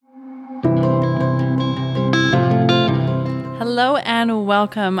and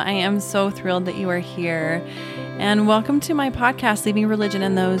welcome. I am so thrilled that you are here. And welcome to my podcast, Leaving Religion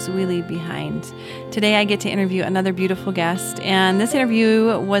and Those We Leave Behind. Today I get to interview another beautiful guest, and this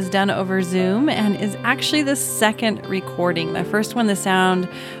interview was done over Zoom and is actually the second recording. The first one, the sound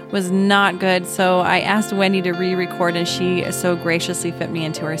was not good, so I asked Wendy to re-record, and she so graciously fit me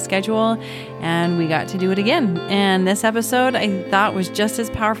into her schedule, and we got to do it again. And this episode I thought was just as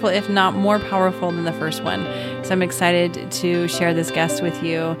powerful, if not more powerful than the first one. So I'm excited to share this guest with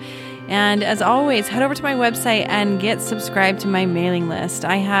you. And as always, head over to my website and get subscribed to my mailing list.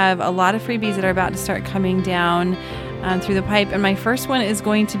 I have a lot of freebies that are about to start coming down through the pipe. And my first one is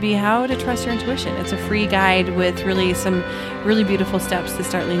going to be how to trust your intuition. It's a free guide with some really beautiful steps to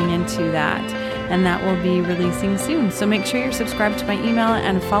start leaning into that. And that will be releasing soon. So make sure you're subscribed to my email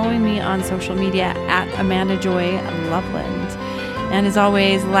and following me on social media at Amanda Joy Loveland. And as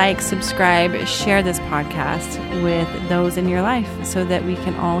always, like, subscribe, share this podcast with those in your life so that we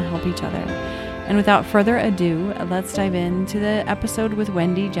can all help each other. And without further ado, let's dive into the episode with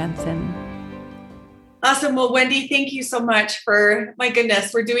Wendy Jensen. Awesome. Well, Wendy, thank you so much my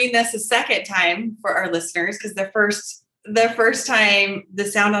goodness, we're doing this a second time for our listeners because the first time the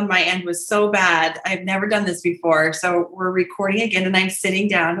sound on my end was so bad. I've never done this before. So we're recording again and I'm sitting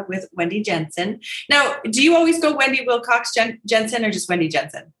down with Wendy Jensen. Now, do you always go Wendy Wilcox Jensen or just Wendy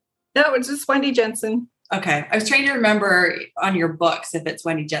Jensen? No, it's just Wendy Jensen. Okay. I was trying to remember on your books if it's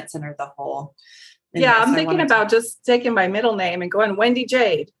Wendy Jensen or the whole. Yeah, I'm thinking about just taking my middle name and going Wendy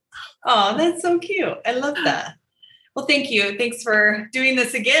Jade. Oh, that's so cute. I love that. Well, thank you. Thanks for doing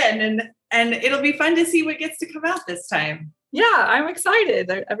this again. And it'll be fun to see what gets to come out this time. Yeah, I'm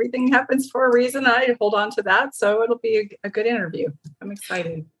excited. Everything happens for a reason. I hold on to that. So it'll be a good interview. I'm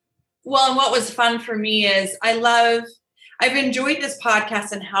excited. Well, and what was fun for me is I've enjoyed this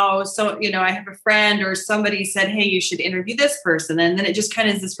podcast and how, I have a friend or somebody said, hey, you should interview this person. And then it just kind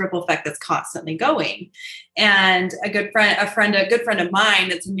of is this ripple effect that's constantly going. And a good friend of mine,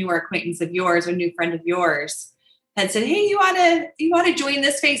 that's a newer acquaintance of yours, or a new friend of yours, had said, hey, you ought to join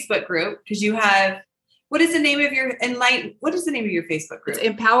this Facebook group because you have, what is the name of your Facebook group? It's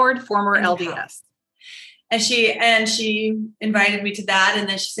Empowered Former LDS. And she invited me to that. And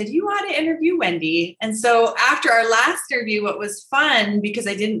then she said, you ought to interview Wendy. And so after our last interview, what was fun, because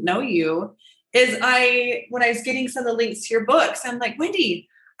I didn't know you, is when I was getting some of the links to your books, I'm like, Wendy,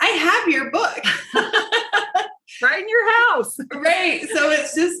 I have your book. Right in your house. Right. So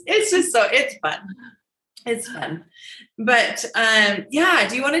it's fun. It's fun. But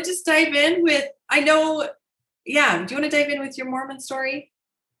do you want to just dive in with, do you want to dive in with your Mormon story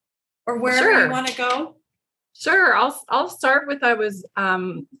or wherever you want to go? Sure. I'll start with,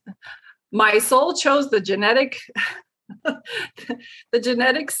 my soul chose the genetics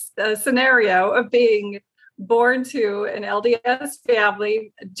scenario of being born to an LDS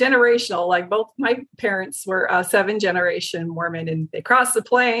family, generational, like both my parents were 7th-generation Mormon, and they crossed the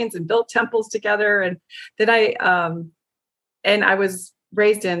plains and built temples together. And then I was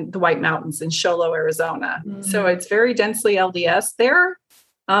raised in the White Mountains in Show Low, Arizona. Mm-hmm. So it's very densely LDS there,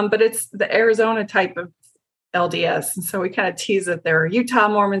 but it's the Arizona type of LDS. And so we kind of tease that there are Utah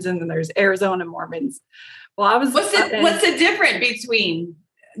Mormons and then there's Arizona Mormons. Well, what's the difference between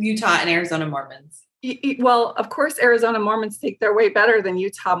Utah and Arizona Mormons? Well, of course, Arizona Mormons think they're way better than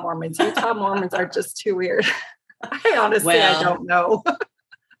Utah Mormons. Utah Mormons are just too weird. I honestly, I don't know.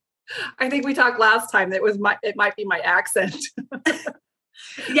 I think we talked last time that it might be my accent.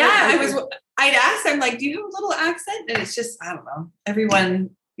 Yeah, I'd asked, I'm like, do you have a little accent? And it's just, I don't know. Everyone,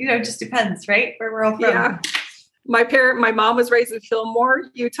 it just depends, right? Where we're all from. Yeah. My mom was raised in Fillmore,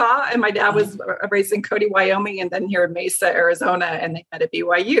 Utah, and my dad was raised in Cody, Wyoming, and then here in Mesa, Arizona, and they met at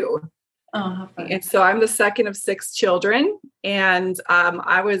BYU. Oh, how fun. And so I'm the second of 6 children, and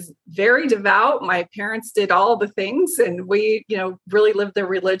I was very devout. My parents did all the things, and we, really lived their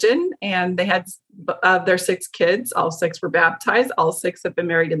religion. And they had their 6 kids. All 6 were baptized. All 6 have been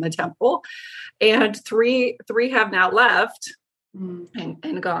married in the temple, and three have now left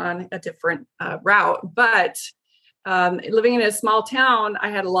and gone a different route. But living in a small town, I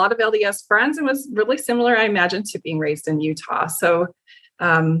had a lot of LDS friends, and was really similar, I imagine, to being raised in Utah. So.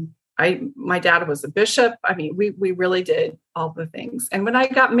 My dad was a bishop. I mean, we really did all the things. And when I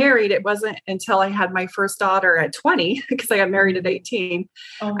got married, it wasn't until I had my first daughter at 20, because I got married at 18.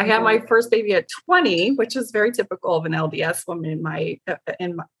 Oh, I had my first baby at 20, which is very typical of an LDS woman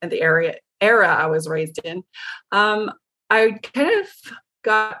in the era I was raised in. I kind of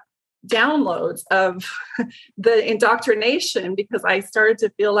got downloads of the indoctrination because I started to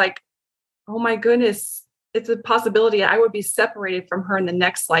feel like, oh my goodness, it's a possibility I would be separated from her in the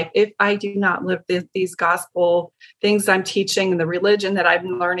next life if I do not live these gospel things I'm teaching and the religion that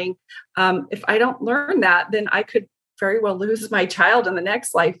I'm learning. If I don't learn that, then I could very well lose my child in the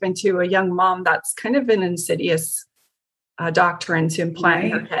next life into a young mom. That's kind of an insidious doctrine to implant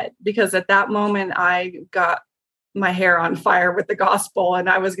in her head, because at that moment I got my hair on fire with the gospel and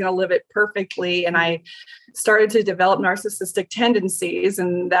I was going to live it perfectly. And I started to develop narcissistic tendencies,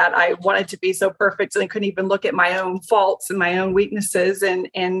 and that I wanted to be so perfect and I couldn't even look at my own faults and my own weaknesses.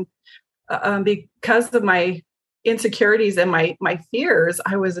 And because of my insecurities and my fears,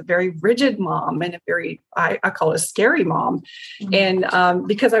 I was a very rigid mom and a very, I call it a scary mom. Mm-hmm. And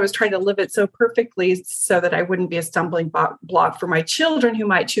because I was trying to live it so perfectly so that I wouldn't be a stumbling block for my children who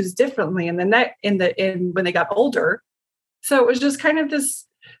might choose differently. And then when they got older. So it was just kind of this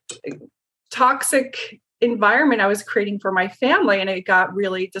toxic environment I was creating for my family. And it got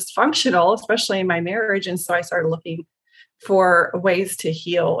really dysfunctional, especially in my marriage. And so I started looking for ways to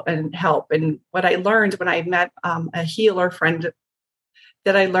heal and help. And what I learned when I met a healer friend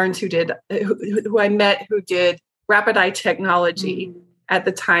that I learned who did rapid eye technology at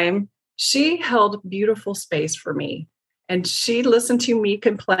the time, she held beautiful space for me. And she listened to me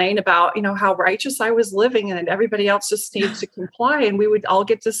complain about, how righteous I was living and everybody else just needs to comply and we would all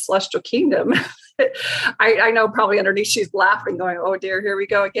get to celestial kingdom. I know probably underneath she's laughing going, oh dear, here we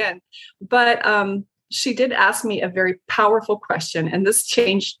go again. But she did ask me a very powerful question, and this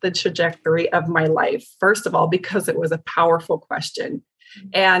changed the trajectory of my life. First of all, because it was a powerful question.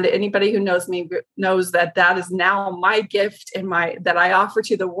 And anybody who knows me knows that is now my gift and that I offer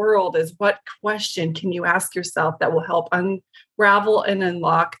to the world is, what question can you ask yourself that will help unravel and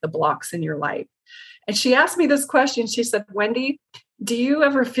unlock the blocks in your life? And she asked me this question. She said, Wendy, do you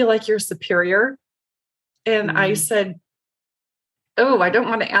ever feel like you're superior? And I said, oh, I don't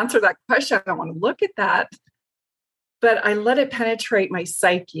want to answer that question. I don't want to look at that. But I let it penetrate my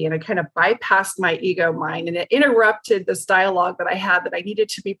psyche and I kind of bypassed my ego mind, and it interrupted this dialogue that I had that I needed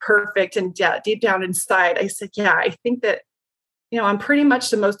to be perfect. And deep down inside, I said, yeah, I think that, I'm pretty much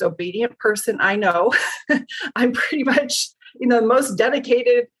the most obedient person I know. I'm pretty much, the most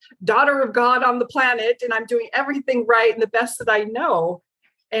dedicated daughter of God on the planet, and I'm doing everything right and the best that I know.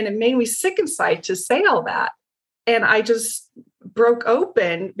 And it made me sick inside to say all that. And I just broke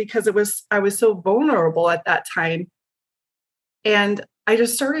open because I was so vulnerable at that time. And I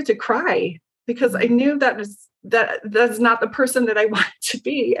just started to cry because I knew that's not the person that I wanted to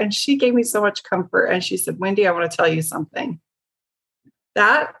be. And she gave me so much comfort. And she said, Wendy, I want to tell you something.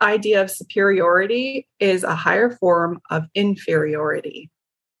 That idea of superiority is a higher form of inferiority.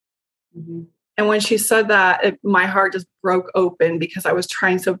 Mm-hmm. And when she said that, my heart just broke open because I was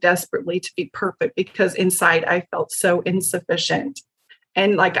trying so desperately to be perfect, because inside I felt so insufficient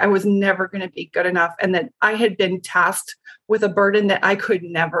and like I was never going to be good enough. And that I had been tasked with a burden that I could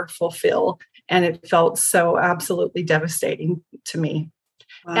never fulfill. And it felt so absolutely devastating to me.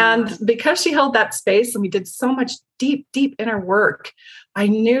 Wow. And because she held that space and we did so much deep, deep inner work, I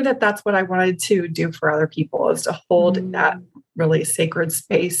knew that that's what I wanted to do for other people, is to hold that really sacred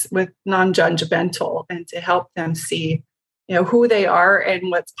space with non-judgmental and to help them see, who they are and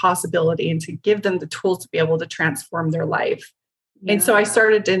what's possibility, and to give them the tools to be able to transform their life. Yeah. And so I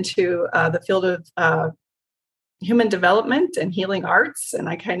started into the field of human development and healing arts, and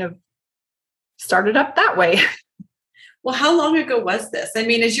I kind of started up that way. Well, how long ago was this? I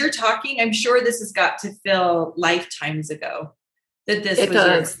mean, as you're talking, I'm sure this has got to feel lifetimes ago that this was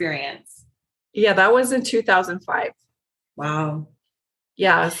your experience. Yeah, that was in 2005. Wow.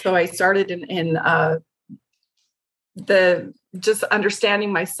 Yeah, so I started in the just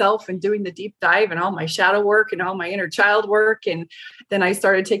understanding myself and doing the deep dive and all my shadow work and all my inner child work. And then I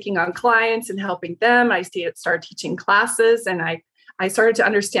started taking on clients and helping them. I started teaching classes, and I started to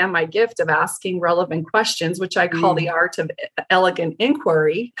understand my gift of asking relevant questions, which I call the art of elegant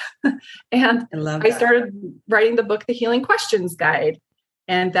inquiry. And I started writing the book, The Healing Questions Guide.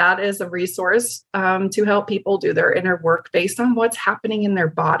 And that is a resource to help people do their inner work based on what's happening in their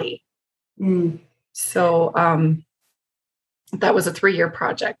body. So that was a 3-year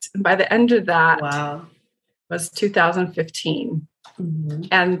project. And by the end of that was 2015. Mm-hmm.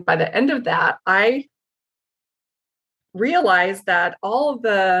 And by the end of that, I realized that all of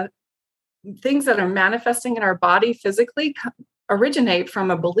the things that are manifesting in our body physically originate from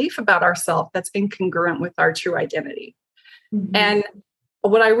a belief about ourselves that's incongruent with our true identity. Mm-hmm. And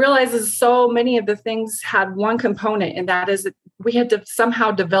what I realized is so many of the things had one component, and that is that we had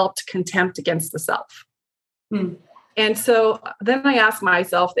somehow developed contempt against the self. And so then I asked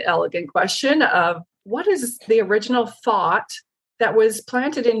myself the elegant question of, what is the original thought that was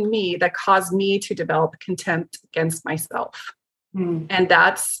planted in me that caused me to develop contempt against myself. And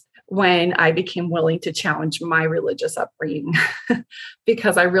that's when I became willing to challenge my religious upbringing,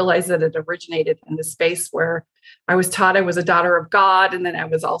 because I realized that it originated in the space where I was taught I was a daughter of God. And then I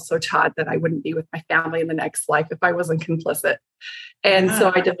was also taught that I wouldn't be with my family in the next life if I wasn't complicit. And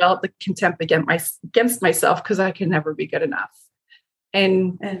so I developed the contempt against myself because I can never be good enough.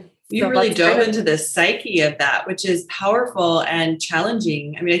 And you really dove into the psyche of that, which is powerful and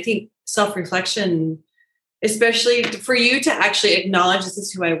challenging. I mean, I think self-reflection, especially for you to actually acknowledge this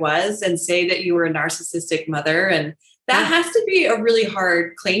is who I was and say that you were a narcissistic mother. And that has to be a really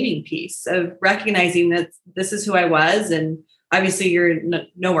hard claiming piece of recognizing that this is who I was. And obviously you're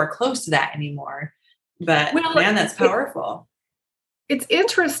nowhere close to that anymore, but man, that's powerful. It's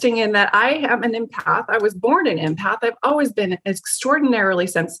interesting in that I am an empath. I was born an empath. I've always been extraordinarily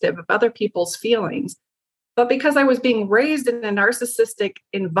sensitive of other people's feelings. But because I was being raised in a narcissistic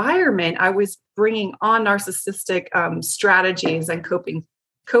environment, I was bringing on narcissistic strategies and coping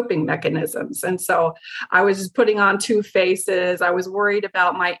mechanisms. And so I was just putting on two faces. I was worried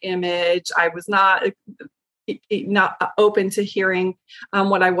about my image. I was not open to hearing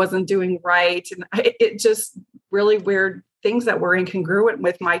what I wasn't doing right. And it just really weird things that were incongruent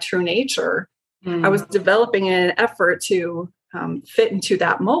with my true nature. I was developing in an effort to fit into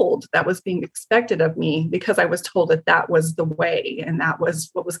that mold that was being expected of me because I was told that that was the way and that was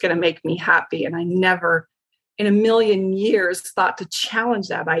what was going to make me happy. And I never in a million years thought to challenge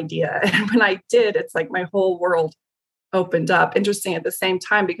that idea. And when I did, it's like my whole world opened up. Interesting at the same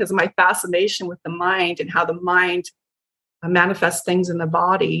time, because of my fascination with the mind and how the mind manifests things in the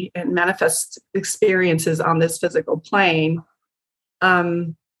body and manifests experiences on this physical plane.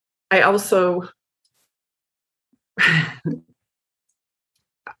 I also,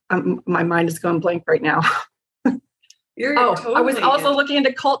 my mind is going blank right now. Totally I was also looking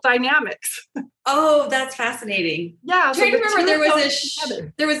into cult dynamics. Oh, that's fascinating. Yeah. I'm trying to remember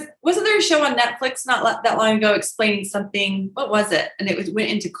wasn't there a show on Netflix not that long ago explaining something? What was it? And it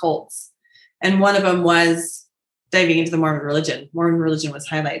went into cults. And one of them was diving into the Mormon religion. Mormon religion was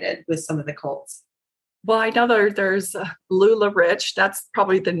highlighted with some of the cults. Well, I know there's LuLaRich. That's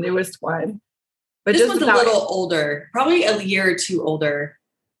probably the newest one. But this one's a little older, probably a year or two older,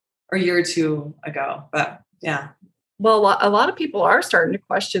 or a year or two ago. But yeah. Well, a lot of people are starting to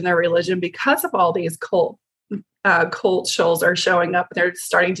question their religion because of all these cult shows are showing up. They're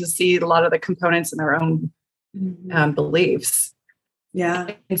starting to see a lot of the components in their own beliefs. Yeah.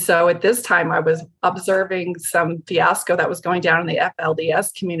 And so at this time, I was observing some fiasco that was going down in the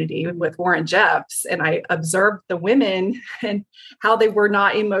FLDS community with Warren Jeffs. And I observed the women and how they were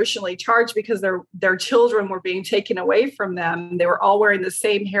not emotionally charged because their children were being taken away from them. They were all wearing the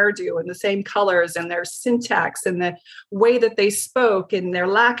same hairdo and the same colors, and their syntax and the way that they spoke and their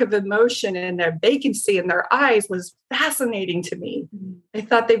lack of emotion and their vacancy in their eyes was fascinating to me. I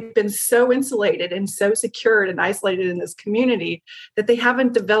thought they've been so insulated and so secured and isolated in this community that they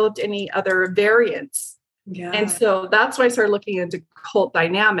haven't developed any other variants. Yeah. And so that's why I started looking into cult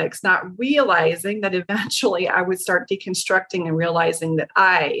dynamics, not realizing that eventually I would start deconstructing and realizing that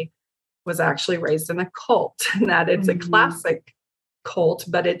I was actually raised in a cult and that it's a classic cult,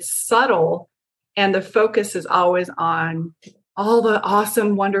 but it's subtle. And the focus is always on all the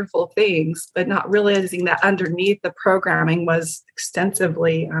awesome, wonderful things, but not realizing that underneath the programming was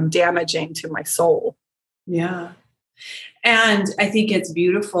extensively damaging to my soul. Yeah. And I think it's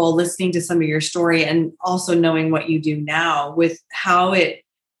beautiful listening to some of your story and also knowing what you do now with how it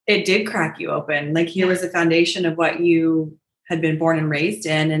did crack you open. Like here was a foundation of what you had been born and raised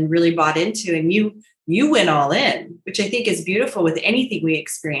in and really bought into. And you went all in, which I think is beautiful with anything we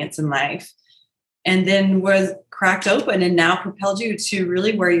experience in life. And then was cracked open and now propelled you to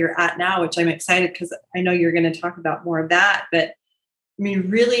really where you're at now, which I'm excited because I know you're going to talk about more of that. But I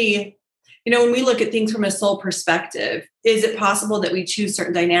mean, really, when we look at things from a soul perspective, is it possible that we choose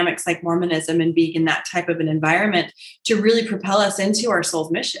certain dynamics like Mormonism and being in that type of an environment to really propel us into our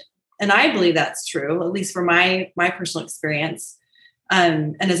soul's mission? And I believe that's true, at least for my personal experience.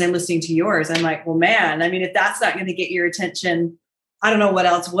 And as I'm listening to yours, I'm like, well, man, I mean, if that's not going to get your attention, I don't know what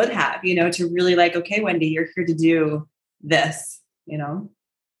else would have, to really like, okay, Wendy, you're here to do this,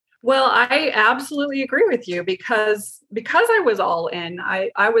 Well, I absolutely agree with you because I was all in,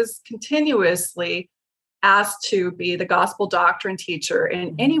 I was continuously asked to be the gospel doctrine teacher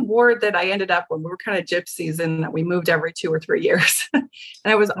in any ward that I ended up when we were kind of gypsies and that we moved every 2 or 3 years. And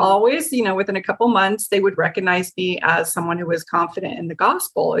I was always, within a couple months, they would recognize me as someone who was confident in the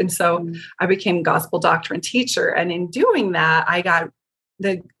gospel. And so I became gospel doctrine teacher. And in doing that, I got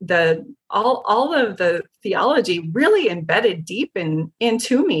all of the theology really embedded deep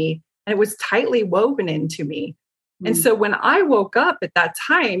into me, and it was tightly woven into me. And so when I woke up at that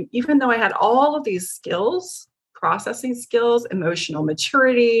time, even though I had all of these skills, processing skills, emotional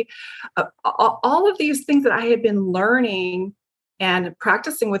maturity, all of these things that I had been learning and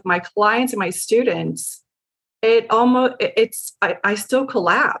practicing with my clients and my students, I still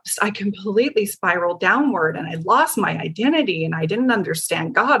collapsed. I completely spiraled downward, and I lost my identity, and I didn't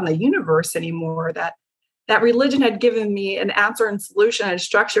understand God and the universe anymore. That religion had given me an answer and solution and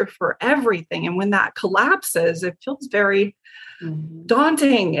structure for everything. And when that collapses, it feels very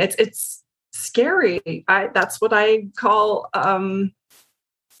daunting. It's scary. That's what I call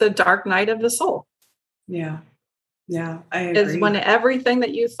the dark night of the soul. Yeah. Yeah, I agree. Is when everything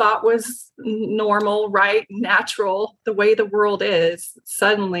that you thought was normal, right, natural, the way the world is,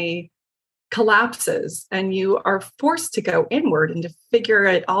 suddenly collapses, and you are forced to go inward and to figure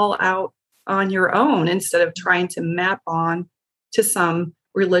it all out on your own instead of trying to map on to some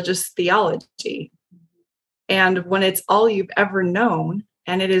religious theology. And when it's all you've ever known,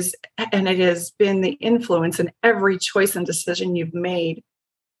 and it has been the influence in every choice and decision you've made,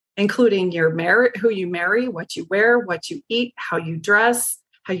 including your marriage, who you marry, what you wear, what you eat, how you dress,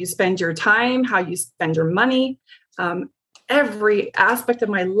 how you spend your time, how you spend your money. Every aspect of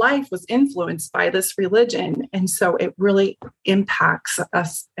my life was influenced by this religion. And so it really impacts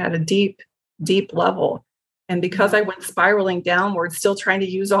us at a deep, deep level. And because I went spiraling downward, still trying to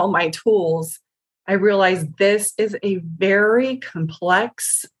use all my tools, I realized this is a very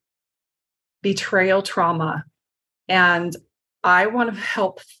complex betrayal trauma. And I want to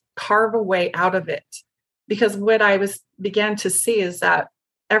help carve a way out of it, because what I began to see is that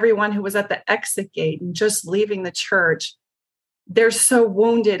everyone who was at the exit gate and just leaving the church, they're so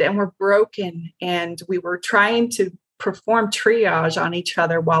wounded and we're broken, and we were trying to perform triage on each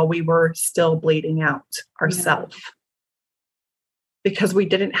other while we were still bleeding out ourselves, because we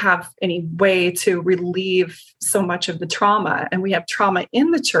didn't have any way to relieve so much of the trauma. And we have trauma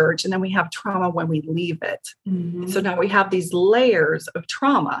in the church, and then we have trauma when we leave it. So now we have these layers of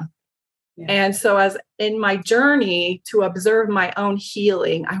trauma. And so as in my journey to observe my own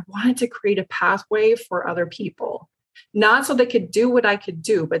healing, I wanted to create a pathway for other people, not so they could do what I could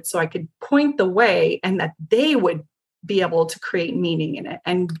do, but so I could point the way, and that they would be able to create meaning in it,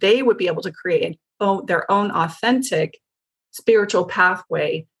 and they would be able to create their own authentic spiritual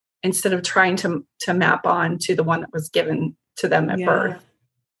pathway instead of trying to map on to the one that was given to them at birth.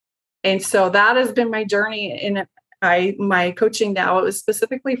 And so that has been my journey in my coaching now. It was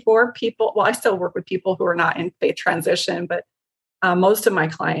specifically for people. Well, I still work with people who are not in faith transition, but most of my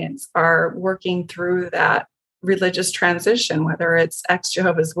clients are working through that religious transition, whether it's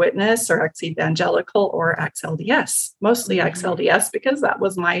ex-Jehovah's Witness or ex-evangelical or ex-LDS, mostly ex-LDS, because that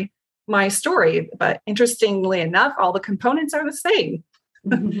was my story. But interestingly enough, all the components are the same,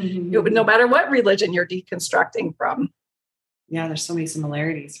 no matter what religion you're deconstructing from. Yeah, there's so many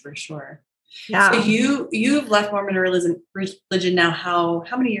similarities for sure. Yeah. So you've left Mormon religion now. How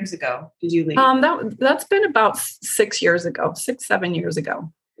many years ago did you leave? That's been about 6 years ago, 7 years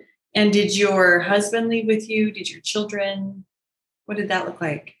ago. And did your husband leave with you? Did your children? What did that look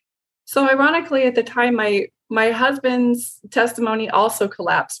like? So ironically, at the time, my husband's testimony also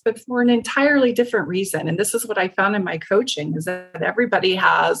collapsed, but for an entirely different reason. And this is what I found in my coaching, is that everybody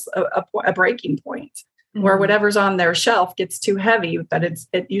has a breaking point where whatever's on their shelf gets too heavy, but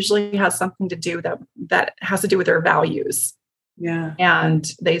it usually has something to do that has to do with their values. Yeah. And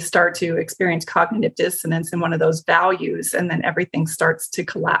they start to experience cognitive dissonance in one of those values, and then everything starts to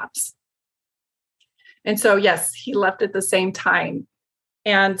collapse. And so, yes, he left at the same time.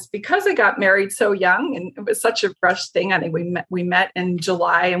 And because I got married so young, and it was such a rush thing, I think we met in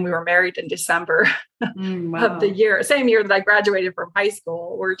July and we were married in December of the same year that I graduated from high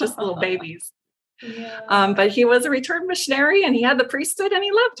school. We're just little babies. Yeah. But he was a returned missionary, and he had the priesthood, and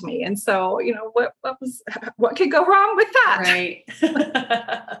he loved me. And so, what could go wrong with that? Right.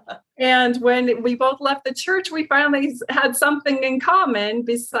 And when we both left the church, we finally had something in common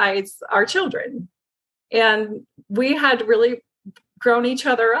besides our children. And we had really grown each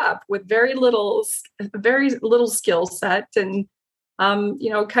other up with very little skill set, and,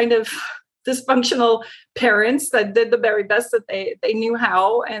 kind of dysfunctional parents that did the very best that they knew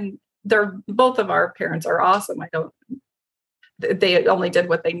how. And both of our parents are awesome. They only did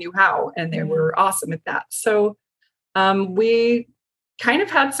what they knew how, and they were awesome at that. So we kind of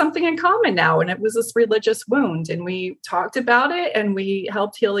had something in common now, and it was this religious wound, and we talked about it and we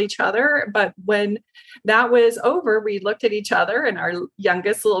helped heal each other. But when that was over, we looked at each other, and our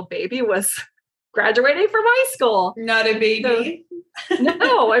youngest little baby was graduating from high school. Not a baby.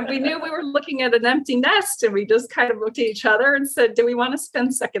 No, and we knew we were looking at an empty nest, and we just kind of looked at each other and said, do we want to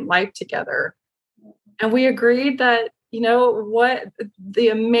spend Second Life together? And we agreed that, what the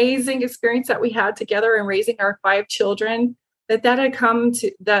amazing experience that we had together in raising our 5 children, that had come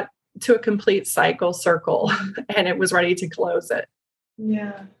to a complete circle, and it was ready to close it.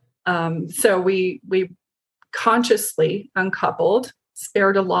 Yeah. So we consciously uncoupled,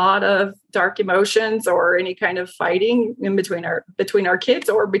 spared a lot of dark emotions or any kind of fighting in between our kids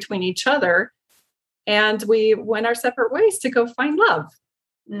or between each other. And we went our separate ways to go find love.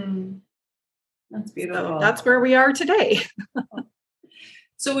 That's beautiful. So that's where we are today.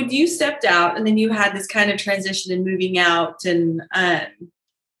 So when you stepped out and then you had this kind of transition and moving out, and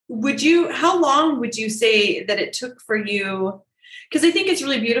how long would you say that it took for you? Because I think it's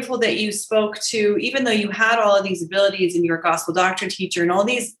really beautiful that you spoke to, even though you had all of these abilities and you're a gospel doctrine teacher and all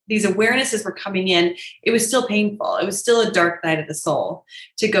these awarenesses were coming in, it was still painful. It was still a dark night of the soul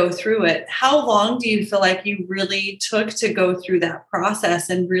to go through it. How long do you feel like you really took to go through that process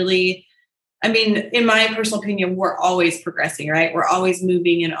and really, I mean, in my personal opinion, we're always progressing, right? We're always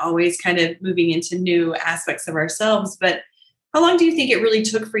moving and always kind of moving into new aspects of ourselves. But how long do you think it really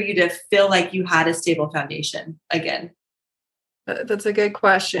took for you to feel like you had a stable foundation again? That's a good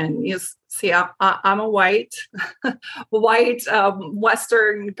question. You see, I'm a white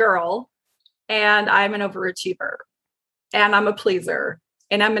Western girl, and I'm an overachiever, and I'm a pleaser,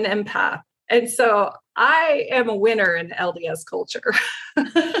 and I'm an empath. And so I am a winner in LDS culture.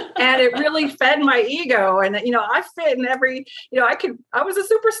 And it really fed my ego. And, I fit in every, I was a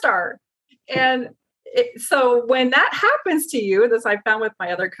superstar. And so when that happens to you, as I found with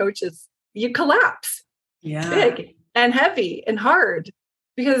my other coaches, you collapse. Yeah. Big and heavy and hard,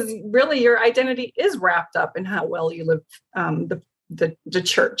 because really your identity is wrapped up in how well you live the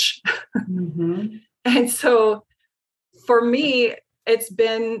church. Mm-hmm. And so for me,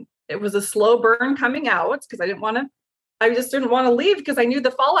 it was a slow burn coming out, because I just didn't want to leave, because I knew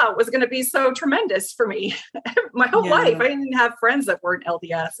the fallout was going to be so tremendous for me. My whole life, I didn't have friends that weren't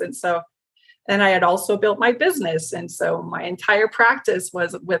LDS. And I had also built my business. And so my entire practice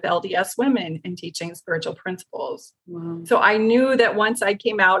was with LDS women and teaching spiritual principles. Wow. So I knew that once I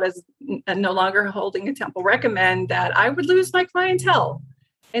came out as no longer holding a Temple Recommend, that I would lose my clientele.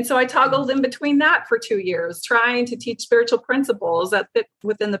 And so I toggled in between that for 2 years, trying to teach spiritual principles that fit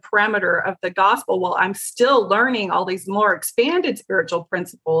within the parameter of the gospel, while I'm still learning all these more expanded spiritual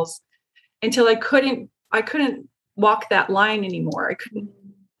principles, until I couldn't walk that line anymore.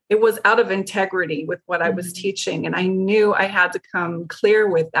 It was out of integrity with what I was teaching. And I knew I had to come clear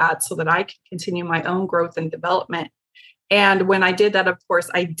with that so that I could continue my own growth and development. And when I did that, of course,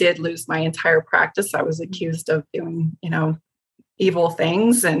 I did lose my entire practice. I was accused of doing, evil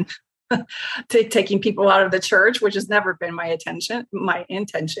things and taking people out of the church, which has never been my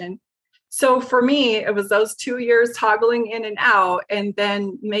intention. So for me, it was those 2 years toggling in and out, and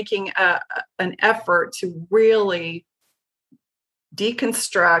then making an effort to really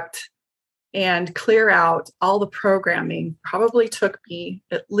deconstruct and clear out all the programming. Probably took me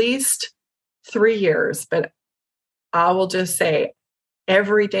at least 3 years, but I will just say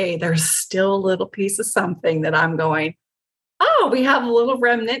every day there's still a little piece of something that I'm going, oh, we have a little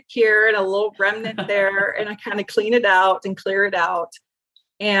remnant here and a little remnant there. And I kind of clean it out and clear it out.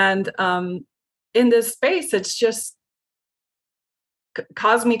 And in this space, it's just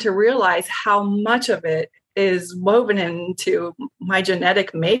caused me to realize how much of it is woven into my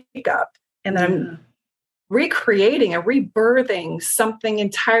genetic makeup. And then I'm recreating and rebirthing something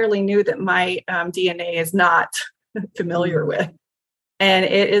entirely new that my DNA is not familiar with. And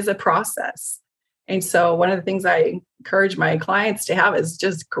it is a process. And so one of the things I encourage my clients to have is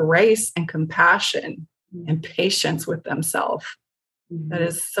just grace and compassion and patience with themselves. That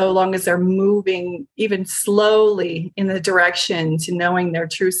is, so long as they're moving even slowly in the direction to knowing their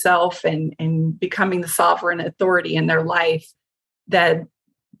true self and becoming the sovereign authority in their life, that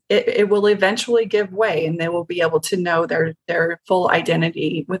it will eventually give way, and they will be able to know their full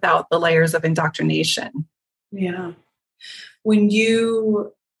identity without the layers of indoctrination. Yeah. When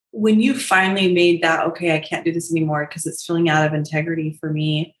you finally made that, okay, I can't do this anymore because it's feeling out of integrity for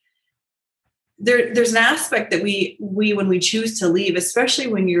me, there's an aspect that we when we choose to leave, especially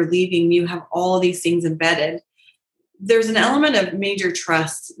when you're leaving, you have all these things embedded. There's an element of major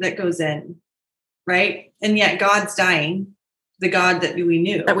trust that goes in, right? And yet God's dying, the God that we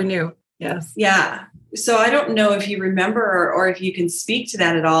knew. Yes. Yeah. So I don't know if you remember or if you can speak to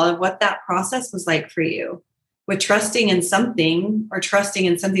that at all, of what that process was like for you with trusting in something, or trusting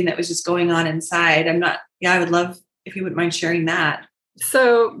in something that was just going on inside. I would love if you wouldn't mind sharing that.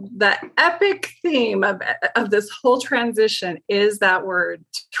 So the epic theme of this whole transition is that word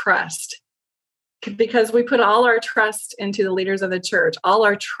trust, because we put all our trust into the leaders of the church, all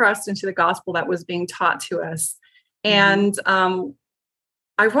our trust into the gospel that was being taught to us. And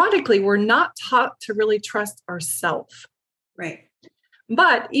ironically, we're not taught to really trust ourselves. Right.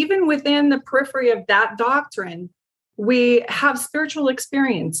 But even within the periphery of that doctrine, we have spiritual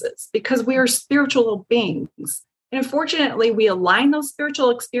experiences because we are spiritual beings. And unfortunately, we align those spiritual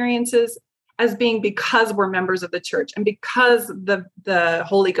experiences as being because we're members of the church and because the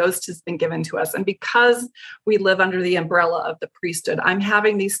Holy Ghost has been given to us and because we live under the umbrella of the priesthood. I'm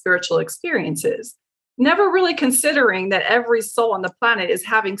having these spiritual experiences, never really considering that every soul on the planet is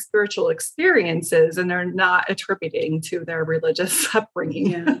having spiritual experiences and they're not attributing to their religious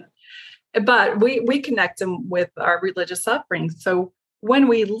upbringing. Yeah. But we connect them with our religious upbringing. So when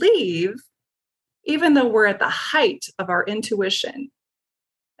we leave, even though we're at the height of our intuition,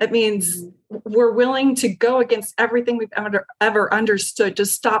 it means we're willing to go against everything we've ever understood to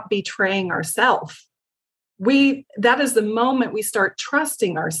stop betraying ourselves. That is the moment we start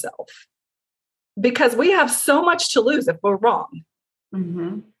trusting ourselves, because we have so much to lose if we're wrong.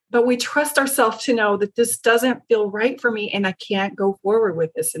 Mm-hmm. But we trust ourselves to know that this doesn't feel right for me and I can't go forward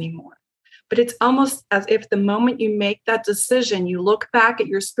with this anymore. But it's almost as if the moment you make that decision, you look back at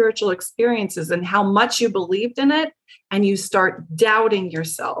your spiritual experiences and how much you believed in it, and you start doubting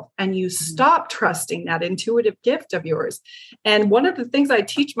yourself and you stop trusting that intuitive gift of yours. And one of the things I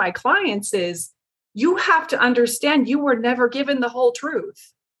teach my clients is you have to understand you were never given the whole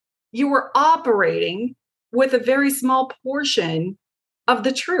truth. You were operating with a very small portion of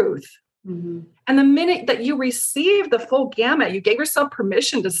the truth. Mm-hmm. And the minute that you receive the full gamut, you gave yourself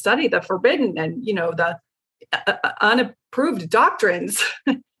permission to study the forbidden and, the unapproved doctrines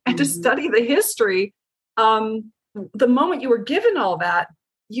and to study the history. The moment you were given all that,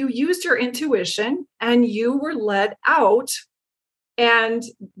 you used your intuition and you were led out. And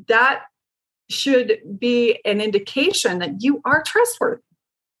that should be an indication that you are trustworthy,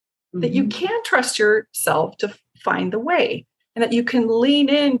 that you can trust yourself to find the way. And that you can lean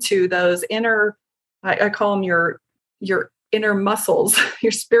into those inner, I call them your inner muscles,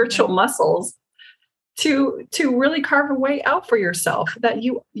 your spiritual muscles, to really carve a way out for yourself. That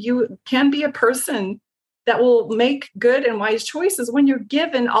you can be a person that will make good and wise choices when you're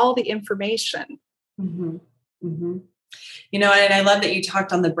given all the information. Mm-hmm. Mm-hmm. And I love that you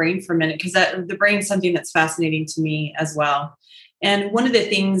talked on the brain for a minute, because the brain is something that's fascinating to me as well. And one of the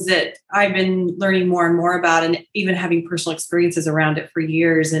things that I've been learning more and more about, and even having personal experiences around it for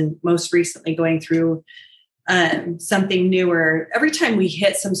years, and most recently going through something newer, every time we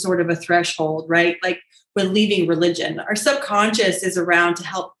hit some sort of a threshold, right? Like when leaving religion, our subconscious is around to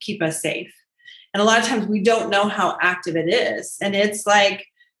help keep us safe. And a lot of times we don't know how active it is. And it's like,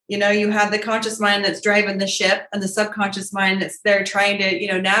 you have the conscious mind that's driving the ship and the subconscious mind that's there trying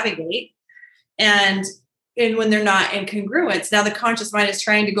to, navigate. And when they're not in congruence, now the conscious mind is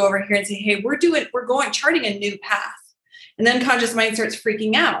trying to go over here and say, hey, we're charting a new path. And then conscious mind starts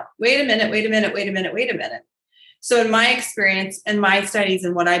freaking out. Wait a minute. So in my experience and my studies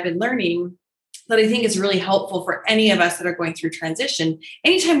and what I've been learning, that I think is really helpful for any of us that are going through transition.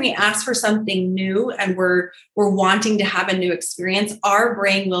 Anytime we ask for something new and we're wanting to have a new experience, our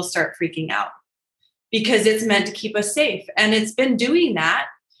brain will start freaking out because it's meant to keep us safe. And it's been doing that.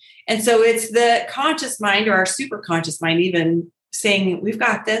 And so it's the conscious mind, or our super conscious mind, even saying, we've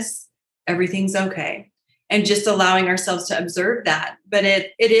got this, everything's okay. And just allowing ourselves to observe that. But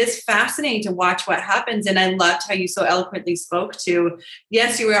it is fascinating to watch what happens. And I loved how you so eloquently spoke to,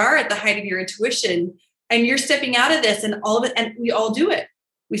 yes, you are at the height of your intuition and you're stepping out of this and all of it. And we all do it.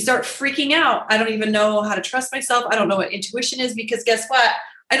 We start freaking out. I don't even know how to trust myself. I don't know what intuition is, because guess what?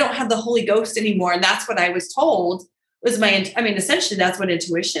 I don't have the Holy Ghost anymore. And that's what I was told was essentially that's what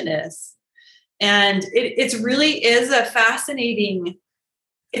intuition is. And it really is a fascinating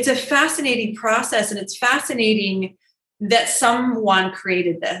process. And it's fascinating that someone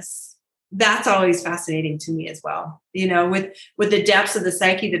created this. That's always fascinating to me as well. With the depths of the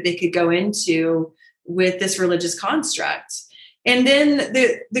psyche that they could go into with this religious construct. And then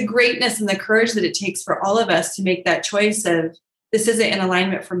the greatness and the courage that it takes for all of us to make that choice of, this isn't in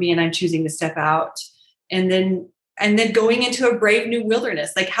alignment for me and I'm choosing to step out. And then going into a brave new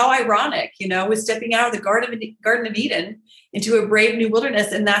wilderness. Like, how ironic, with stepping out of the Garden of Eden into a brave new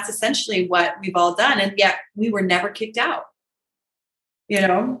wilderness. And that's essentially what we've all done. And yet we were never kicked out,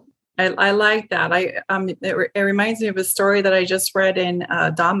 I like that. It reminds me of a story that I just read in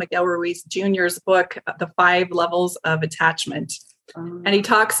Don Miguel Ruiz Jr.'s book, The 5 Levels of Attachment. And he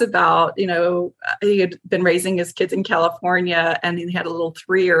talks about, he had been raising his kids in California, and he had a little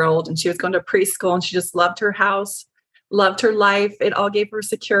 3-year-old, and she was going to preschool, and she just loved her house, loved her life. It all gave her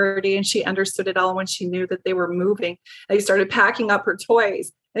security, and she understood it all when she knew that they were moving. And he started packing up her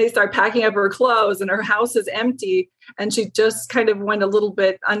toys, and he started packing up her clothes, and her house is empty. And she just kind of went a little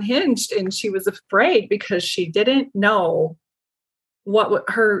bit unhinged, and she was afraid because she didn't know what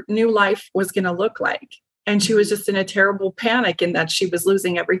her new life was going to look like. And she was just in a terrible panic in that she was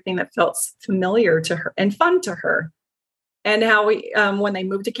losing everything that felt familiar to her and fun to her. And how when they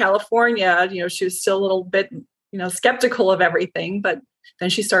moved to California, she was still a little bit, skeptical of everything. But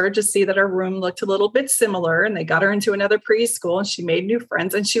then she started to see that her room looked a little bit similar, and they got her into another preschool, and she made new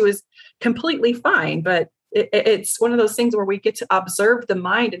friends, and she was completely fine. But it's one of those things where we get to observe the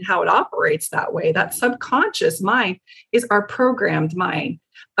mind and how it operates that way. That subconscious mind is our programmed mind.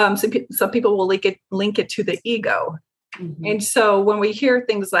 Some people will link it to the ego. Mm-hmm. And so when we hear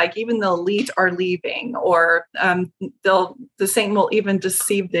things like even the elite are leaving, or the Satan will even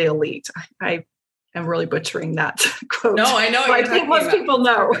deceive the elite. I am really butchering that quote. No, I know. I think most people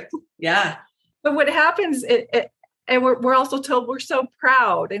know. Yeah. But what happens, and we're also told we're so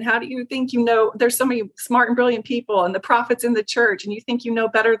proud. And how do you think there's so many smart and brilliant people and the prophets in the church, and you think you know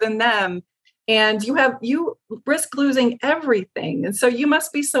better than them. And you risk losing everything. And so you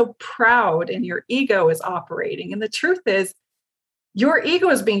must be so proud, and your ego is operating. And the truth is, your ego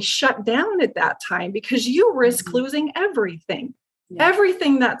is being shut down at that time because you risk losing everything,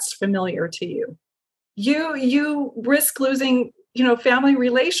 everything that's familiar to you. You risk losing, family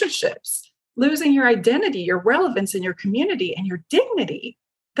relationships, losing your identity, your relevance in your community, and your dignity.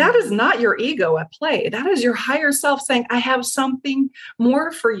 That is not your ego at play. That is your higher self saying, I have something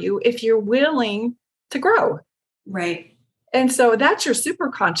more for you if you're willing to grow. Right. And so that's your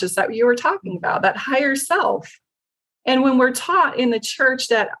superconscious that you were talking about, that higher self. And when we're taught in the church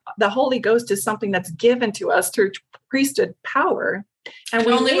that the Holy Ghost is something that's given to us through priesthood power. And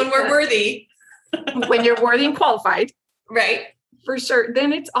only when we're worthy. When you're worthy and qualified. Right. For sure.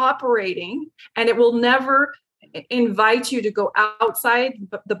 Then it's operating, and it will never invite you to go outside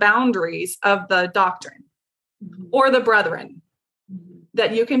the boundaries of the doctrine or the brethren.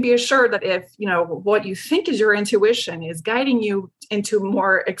 That you can be assured that if what you think is your intuition is guiding you into a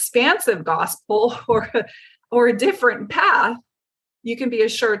more expansive gospel or a different path, you can be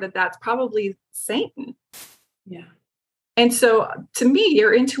assured that that's probably Satan. Yeah. And so to me,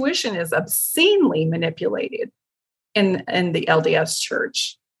 your intuition is obscenely manipulated in the LDS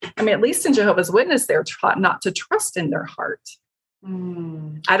church. I mean, at least in Jehovah's Witness, they're taught not to trust in their heart.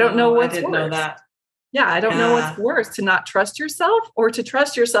 I don't know what's worse. I didn't know that. Yeah, I don't know what's worse, to not trust yourself or to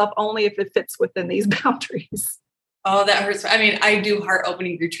trust yourself only if it fits within these boundaries. Oh, that hurts. I mean, I do heart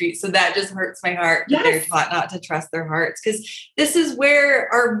opening retreats, so that just hurts my heart that they're taught not to trust their hearts, because this is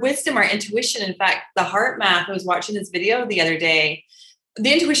where our wisdom, our intuition, in fact, the heart math, I was watching this video the other day,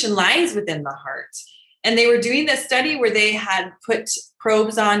 the intuition lies within the heart. And they were doing this study where they had put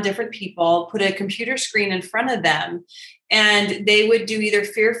probes on different people, put a computer screen in front of them, and they would do either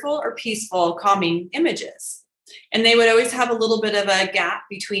fearful or peaceful calming images. And they would always have a little bit of a gap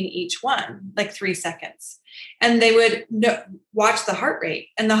between each one, like 3 seconds. And they would watch the heart rate,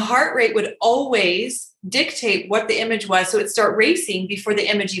 and the heart rate would always dictate what the image was. So it'd start racing before the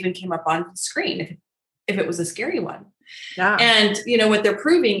image even came up on the screen, if it was a scary one. Yeah. And, what they're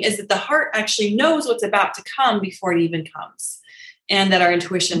proving is that the heart actually knows what's about to come before it even comes, and that our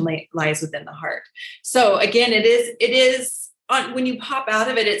intuition lies within the heart. So again, it is when you pop out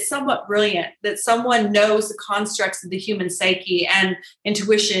of it, it's somewhat brilliant that someone knows the constructs of the human psyche and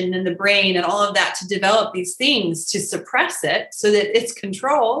intuition and the brain and all of that to develop these things to suppress it so that it's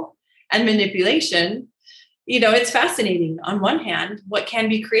control and manipulation. It's fascinating on one hand, what can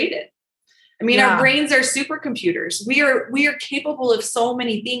be created. I mean, our brains are supercomputers. We are capable of so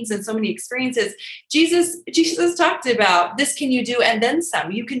many things and so many experiences. Jesus talked about, this can you do and then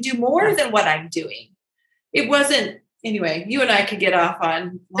some. You can do more than what I'm doing. It wasn't, anyway, you and I could get off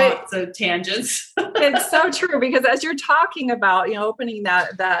on lots of tangents. It's so true, because as you're talking about, opening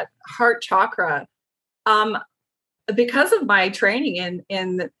that heart chakra, because of my training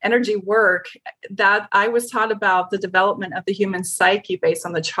in energy work, that I was taught about the development of the human psyche based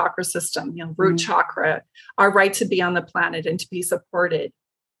on the chakra system, root chakra, our right to be on the planet and to be supported.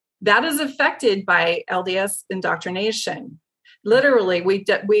 That is affected by LDS indoctrination. Literally, we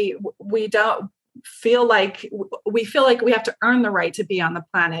don't feel like we have to earn the right to be on the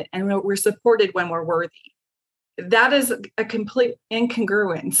planet, and we're supported when we're worthy. That is a complete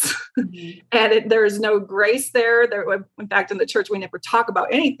incongruence. And there is no grace there. In fact, in the church, we never talk about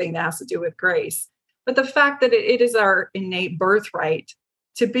anything that has to do with grace. but the fact that it is our innate birthright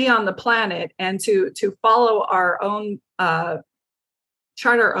to be on the planet and to follow our own,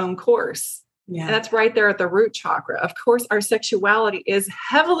 chart our own course. Yeah. And that's right there at the root chakra. Of course, our sexuality is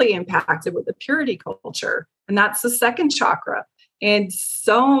heavily impacted with the purity culture, and that's the second chakra. And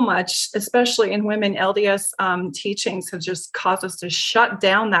so much, especially in women, LDS teachings have just caused us to shut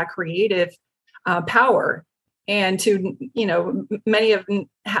down that creative power. And to, many of them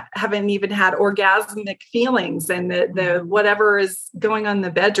haven't even had orgasmic feelings, and the whatever is going on in the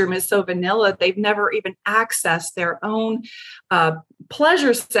bedroom is so vanilla. They've never even accessed their own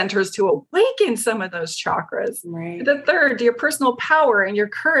pleasure centers to awaken some of those chakras. Right. The third, your personal power and your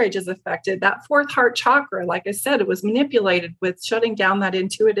courage is affected. That fourth heart chakra, like I said, it was manipulated with shutting down that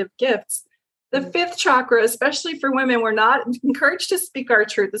intuitive gifts. The fifth chakra, especially for women, we're not encouraged to speak our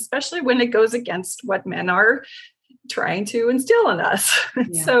truth, especially when it goes against what men are trying to instill in us.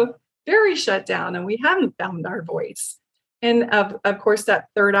 Yeah. So very shut down, and we haven't found our voice. And of course, that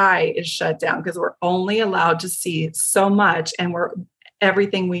third eye is shut down because we're only allowed to see so much, and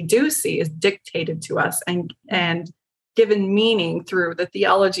everything we do see is dictated to us and given meaning through the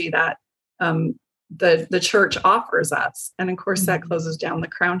theology that the church offers us. And of course, that closes down the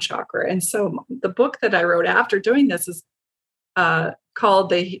crown chakra. And so the book that I wrote after doing this is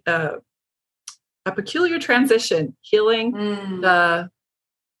called A Peculiar Transition, Healing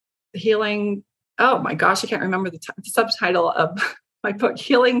Healing. Oh my gosh, I can't remember the subtitle of my book,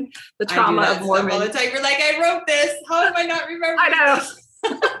 Healing the Trauma of Mormon. All the time. You're like, I wrote this. How am I not remembering? I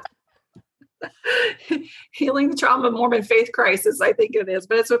know. Healing the Trauma of Mormon Faith Crisis, I think it is,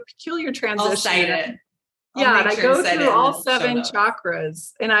 but it's a peculiar transition. I'll cite it. And I go through all 7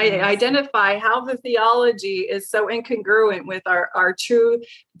 chakras, and I identify how the theology is so incongruent with our true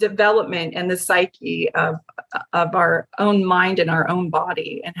development and the psyche of our own mind and our own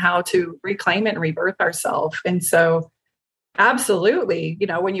body, and how to reclaim it and rebirth ourselves. And so absolutely,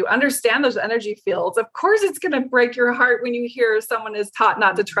 when you understand those energy fields, of course, it's going to break your heart when you hear someone is taught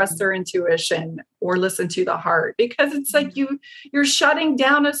not to trust their intuition or listen to the heart, because it's like you're shutting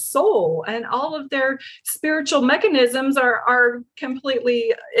down a soul, and all of their spiritual mechanisms are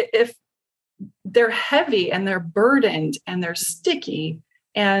completely, if they're heavy and they're burdened and they're sticky.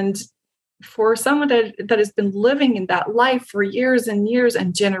 And for someone that has been living in that life for years and years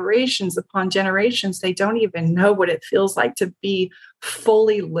and generations upon generations, they don't even know what it feels like to be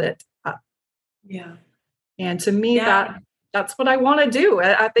fully lit up. Yeah. And to me, that's what I want to do.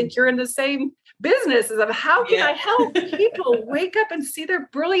 I think you're in the same business of how can I help people wake up and see their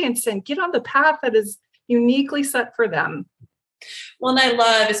brilliance and get on the path that is uniquely set for them. Well, and I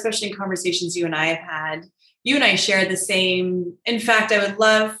love, especially in conversations you and I have had, you and I share the same. In fact, I would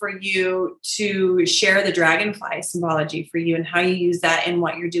love for you to share the dragonfly symbology for you and how you use that in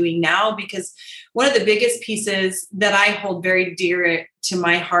what you're doing now, because one of the biggest pieces that I hold very dear to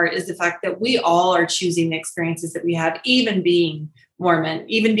my heart is the fact that we all are choosing the experiences that we have, even being Mormon,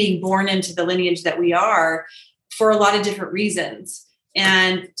 even being born into the lineage that we are, for a lot of different reasons.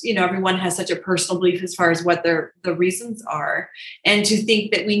 And, everyone has such a personal belief as far as what the reasons are. And to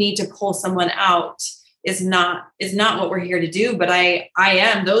think that we need to pull someone out is not what we're here to do. But I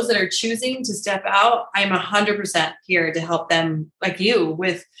am, those that are choosing to step out, I'm 100% here to help them, like you,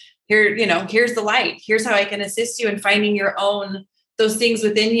 with here's the light. Here's how I can assist you in finding your own, those things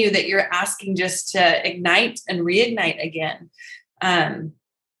within you that you're asking just to ignite and reignite again.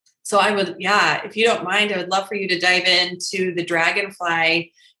 So I would, if you don't mind, I would love for you to dive into the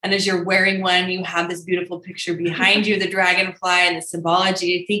dragonfly. And as you're wearing one, you have this beautiful picture behind you, the dragonfly and the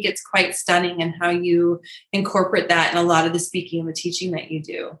symbology. I think it's quite stunning in how you incorporate that in a lot of the speaking and the teaching that you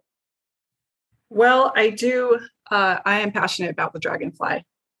do. Well, I do. I am passionate about the dragonfly.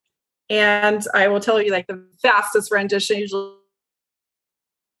 And I will tell you, like, the fastest rendition usually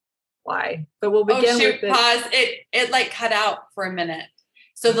fly. But we'll begin with this. Pause. It like cut out for a minute.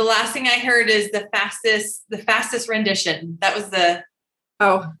 So the last thing I heard is the fastest rendition. That was the...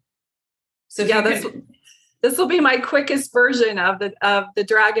 Oh, so this will be my quickest version of the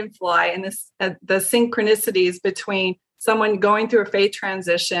dragonfly and this the synchronicities between someone going through a faith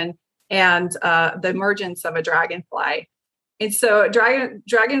transition and the emergence of a dragonfly. And so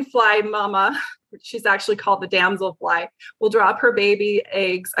dragonfly mama, she's actually called the damselfly, will drop her baby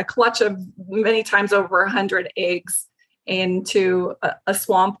eggs, a clutch of many times over 100 eggs, into a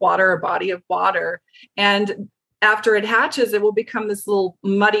swamp water, a body of water. And after it hatches, it will become this little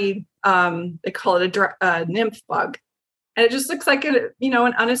muddy, they call it a nymph bug. And it just looks like an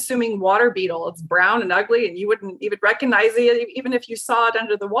unassuming water beetle. It's brown and ugly, and you wouldn't even recognize it even if you saw it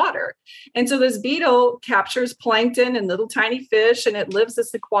under the water. And so this beetle captures plankton and little tiny fish, and it lives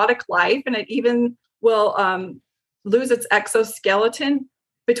this aquatic life. And it even will lose its exoskeleton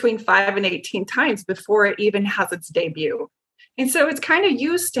between 5 and 18 times before it even has its debut. And so it's kind of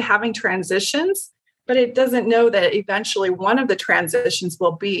used to having transitions, but it doesn't know that eventually one of the transitions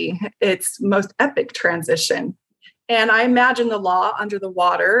will be its most epic transition. And I imagine the law under the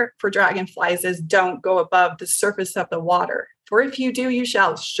water for dragonflies is don't go above the surface of the water. For if you do, you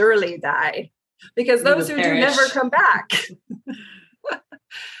shall surely die. Because those who do never come back.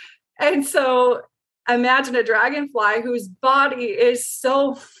 And so imagine a dragonfly whose body is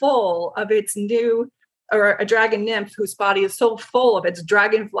so full of its or a dragon nymph whose body is so full of its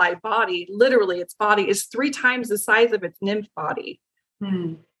dragonfly body. Literally, its body is 3 times the size of its nymph body.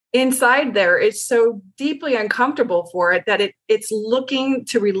 Inside there, it's so deeply uncomfortable for it that it's looking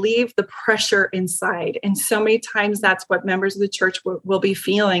to relieve the pressure inside. And so many times that's what members of the church will be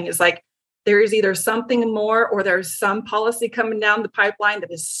feeling is like, there is either something more or there's some policy coming down the pipeline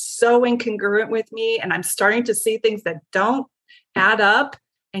that is so incongruent with me. And I'm starting to see things that don't add up.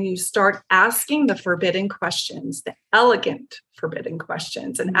 And you start asking the forbidden questions, the elegant forbidden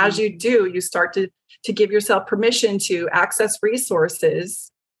questions. And as you do, you start to give yourself permission to access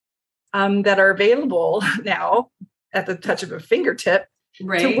resources that are available now at the touch of a fingertip,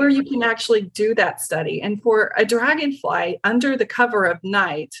 to where you can actually do that study. And for a dragonfly under the cover of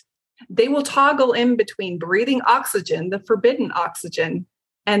night, they will toggle in between breathing oxygen, the forbidden oxygen,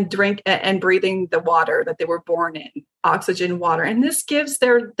 and breathing the water that they were born in, oxygen, water. And this gives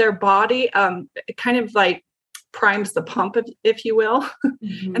their body it kind of like primes the pump, if you will.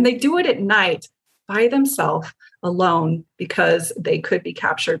 And they do it at night by themselves alone because they could be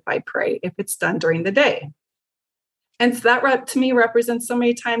captured by prey if it's done during the day. And so that to me represents so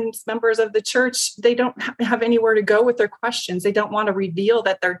many times members of the church, they don't have anywhere to go with their questions. They don't want to reveal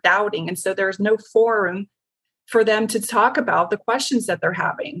that they're doubting. And so there's no forum for them to talk about the questions that they're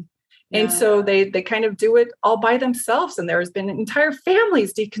having. Yeah. And so they kind of do it all by themselves. And there's been entire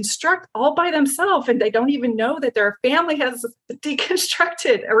families deconstruct all by themselves. And they don't even know that their family has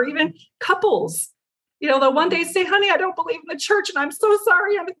deconstructed, or even couples. They'll one day say, honey, I don't believe in the church and I'm so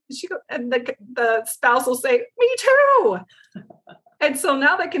sorry. And the spouse will say, me too. And so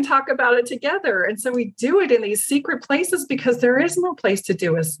now they can talk about it together. And so we do it in these secret places because there is no place to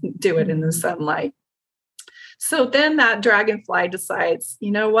do it in the sunlight. So then that dragonfly decides,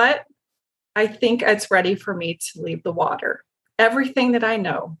 you know what? I think it's ready for me to leave the water. Everything that I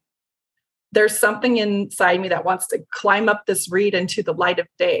know, there's something inside me that wants to climb up this reed into the light of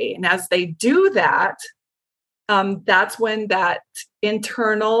day. And as they do that, that's when that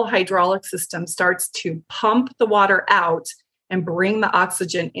internal hydraulic system starts to pump the water out and bring the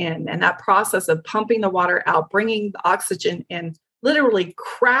oxygen in. And that process of pumping the water out, bringing the oxygen in, literally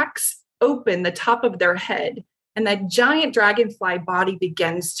cracks open the top of their head. And that giant dragonfly body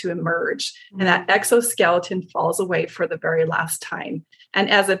begins to emerge. And that exoskeleton falls away for the very last time. And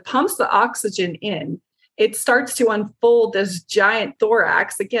as it pumps the oxygen in, it starts to unfold this giant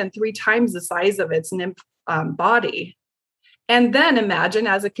thorax, again, 3 times the size of its nymph body. And then imagine,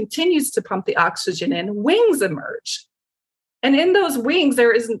 as it continues to pump the oxygen in, wings emerge. And in those wings,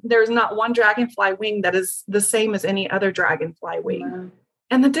 there's not one dragonfly wing that is the same as any other dragonfly wing. Wow.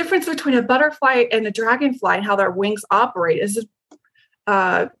 And the difference between a butterfly and a dragonfly and how their wings operate is it's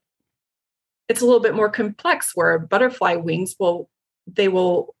a little bit more complex, where butterfly wings will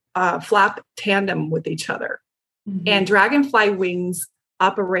flap tandem with each other. And dragonfly wings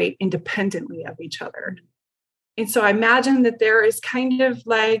operate independently of each other. And so I imagine that there is kind of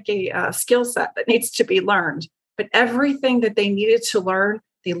like a skill set that needs to be learned. But everything that they needed to learn,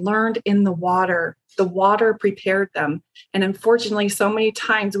 they learned in the water. The water prepared them. And unfortunately, so many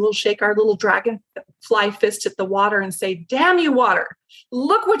times we'll shake our little dragonfly fist at the water and say, damn you, water,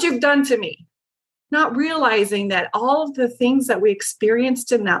 look what you've done to me. Not realizing that all of the things that we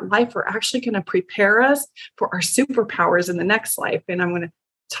experienced in that life are actually going to prepare us for our superpowers in the next life. And I'm going to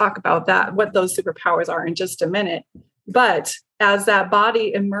talk about that, what those superpowers are, in just a minute. But as that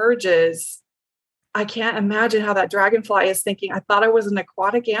body emerges, I can't imagine how that dragonfly is thinking, I thought I was an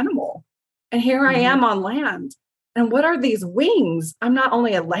aquatic animal. And here I am on land. And what are these wings? I'm not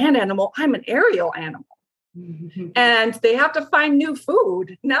only a land animal, I'm an aerial animal. And they have to find new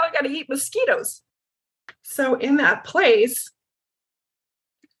food. Now I got to eat mosquitoes. So in that place,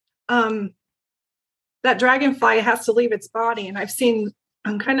 that dragonfly has to leave its body. And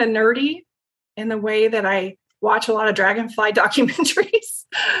I'm kind of nerdy in the way that I watch a lot of dragonfly documentaries.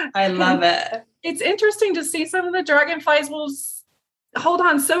 I love it. It's interesting to see some of the dragonflies will hold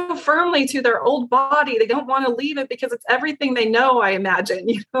on so firmly to their old body. They don't want to leave it because it's everything they know, I imagine,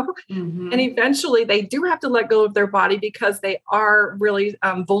 And eventually they do have to let go of their body because they are really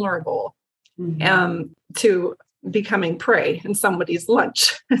vulnerable. to becoming prey in somebody's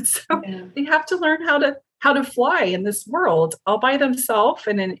lunch. So they have to learn how to fly in this world all by themselves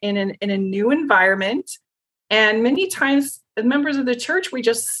and in a new environment. And many times, as members of the church, we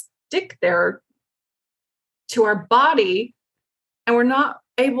just stick there to our body, and we're not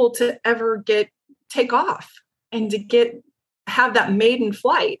able to ever take off and to have that maiden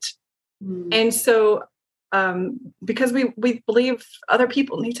flight. And so, because we believe other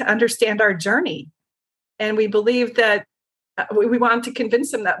people need to understand our journey, and we believe that we want to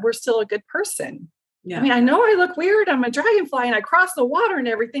convince them that we're still a good person. Yeah. I mean, I know I look weird. I'm a dragonfly and I cross the water and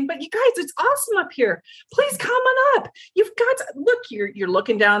everything, but you guys, it's awesome up here. Please come on up. You've got to look, you're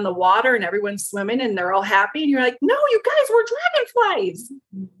looking down the water and everyone's swimming and they're all happy. And you're like, no, you guys, we're dragonflies.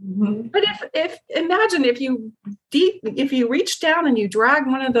 Mm-hmm. But imagine if you reach down and you drag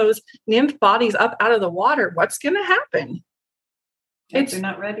one of those nymph bodies up out of the water, what's going to happen? They're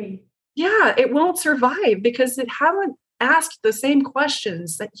not ready. Yeah, it won't survive because it haven't asked the same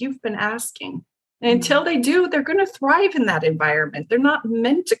questions that you've been asking. And until they do, they're going to thrive in that environment. They're not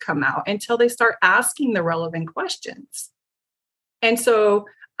meant to come out until they start asking the relevant questions. And so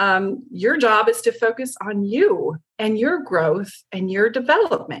your job is to focus on you and your growth and your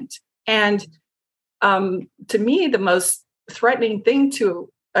development. And to me, the most threatening thing to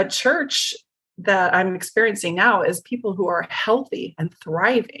a church that I'm experiencing now is people who are healthy and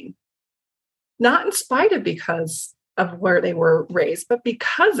thriving, not in spite of because of where they were raised, but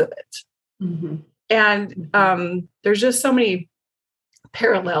because of it. Mm-hmm. And there's just so many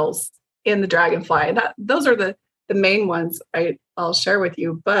parallels in the dragonfly. Those are the main ones I'll share with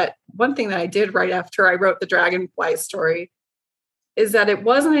you. But one thing that I did right after I wrote the dragonfly story is that it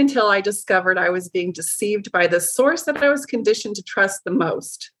wasn't until I discovered I was being deceived by the source that I was conditioned to trust the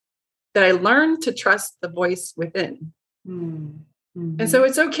most that I learned to trust the voice within. Mm-hmm. And so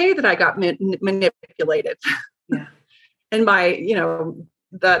it's okay that I got manipulated. Yeah. And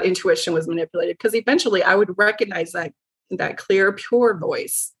that intuition was manipulated, because eventually I would recognize that clear, pure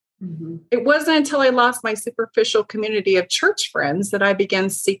voice. Mm-hmm. It wasn't until I lost my superficial community of church friends that I began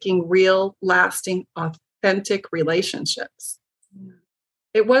seeking real, lasting, authentic relationships. Mm-hmm.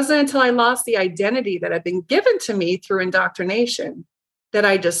 It wasn't until I lost the identity that had been given to me through indoctrination that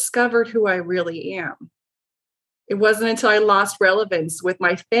I discovered who I really am. It wasn't until I lost relevance with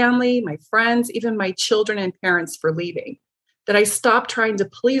my family, my friends, even my children and parents for leaving, that I stopped trying to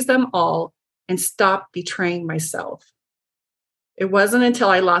please them all and stopped betraying myself. It wasn't until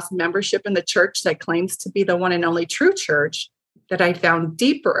I lost membership in the church that claims to be the one and only true church that I found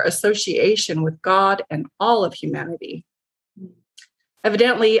deeper association with God and all of humanity.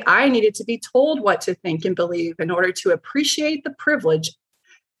 Evidently, I needed to be told what to think and believe in order to appreciate the privilege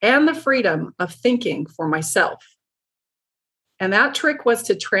and the freedom of thinking for myself. And that trick was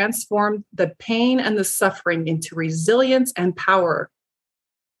to transform the pain and the suffering into resilience and power.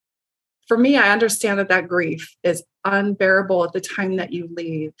 For me, I understand that grief is unbearable at the time that you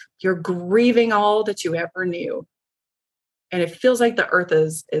leave. You're grieving all that you ever knew. And it feels like the earth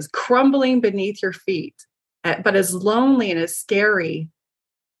is crumbling beneath your feet. But as lonely and as scary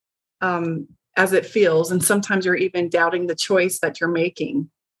as it feels, and sometimes you're even doubting the choice that you're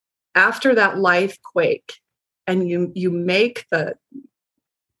making, after that life quake, and you make the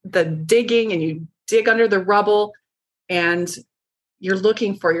digging and you dig under the rubble and you're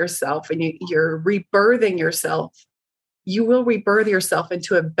looking for yourself and you're rebirthing yourself, you will rebirth yourself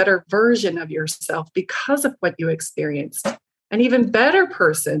into a better version of yourself because of what you experienced. An even better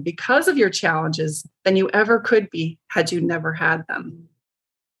person because of your challenges than you ever could be had you never had them.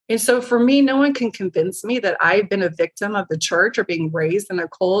 And so for me, no one can convince me that I've been a victim of the church or being raised in a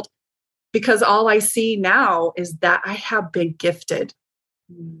cult, because all I see now is that I have been gifted.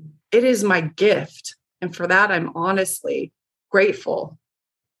 It is my gift. And for that, I'm honestly grateful.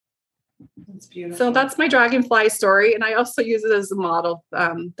 That's beautiful. So that's my dragonfly story. And I also use it as a model,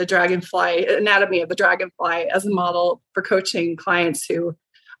 the dragonfly, anatomy of the dragonfly, as a model for coaching clients who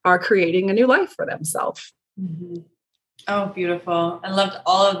are creating a new life for themselves. Mm-hmm. Oh, beautiful. I loved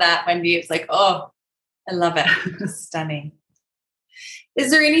all of that, Wendy. It's like, oh, I love it. Stunning. Is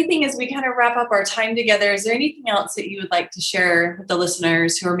there anything, as we kind of wrap up our time together, is there anything else that you would like to share with the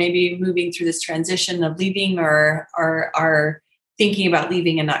listeners who are maybe moving through this transition of leaving or are thinking about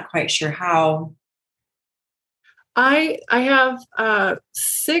leaving and not quite sure how? I have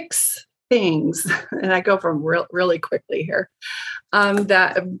 6 things, and I go from really quickly here,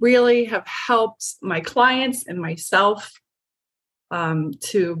 that really have helped my clients and myself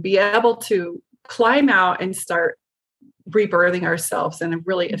to be able to climb out and start rebirthing ourselves in a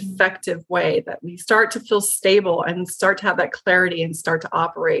really effective way, that we start to feel stable and start to have that clarity and start to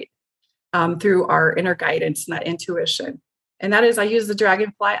operate. through our inner guidance and that intuition. And that is, I use the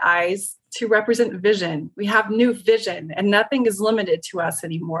dragonfly eyes to represent vision. We have new vision and nothing is limited to us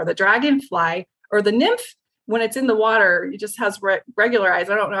anymore. The dragonfly or the nymph, when it's in the water, it just has regular eyes.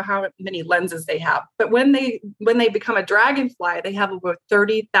 I don't know how many lenses they have, but when they become a dragonfly, they have over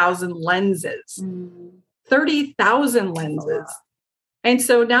 30,000 lenses. 30,000 lenses. Wow. And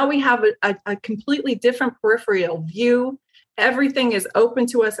so now we have a completely different peripheral view. Everything is open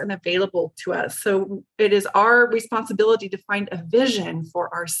to us and available to us. So it is our responsibility to find a vision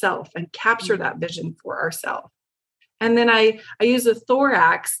for ourselves and capture that vision for ourselves. And then I use a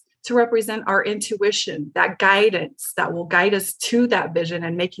thorax to represent our intuition, that guidance that will guide us to that vision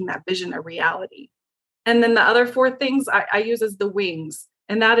and making that vision a reality. And then the other 4 things I use as the wings.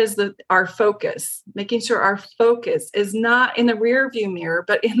 And that is our focus, making sure our focus is not in the rear view mirror,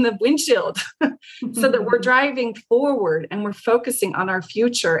 but in the windshield so that we're driving forward and we're focusing on our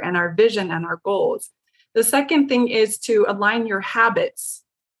future and our vision and our goals. The second thing is to align your habits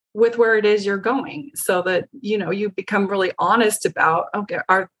with where it is you're going so that, you become really honest about, okay,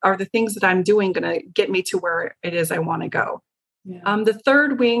 are the things that I'm doing going to get me to where it is I want to go? Yeah. The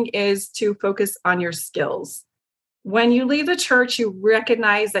third wing is to focus on your skills. When you leave the church, you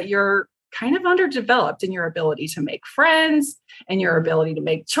recognize that you're kind of underdeveloped in your ability to make friends and your ability to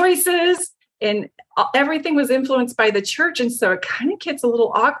make choices. And everything was influenced by the church. And so it kind of gets a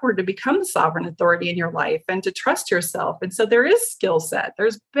little awkward to become the sovereign authority in your life and to trust yourself. And so there is skill set,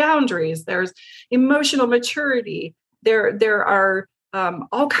 there's boundaries, there's emotional maturity. There are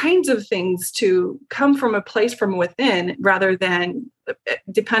all kinds of things to come from a place from within rather than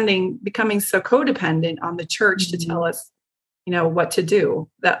becoming so codependent on the church to tell us, what to do.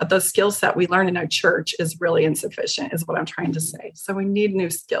 The skill set we learn in our church is really insufficient, is what I'm trying to say. So we need new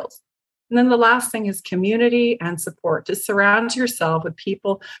skills. And then the last thing is community and support. To surround yourself with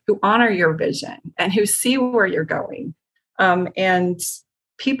people who honor your vision and who see where you're going, and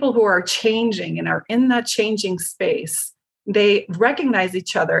people who are changing and are in that changing space. They recognize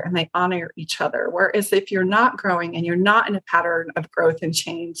each other and they honor each other. Whereas if you're not growing and you're not in a pattern of growth and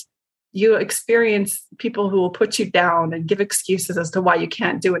change, you experience people who will put you down and give excuses as to why you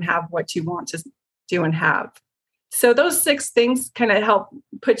can't do and have what you want to do and have. So those 6 things kind of help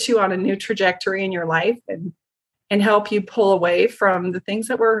put you on a new trajectory in your life and help you pull away from the things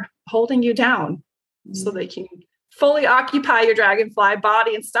that were holding you down so that you can fully occupy your dragonfly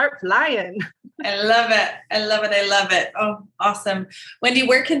body and start flying. I love it. I love it. I love it. Oh, awesome. Wendy,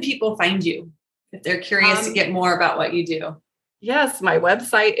 where can people find you if they're curious to get more about what you do? Yes, my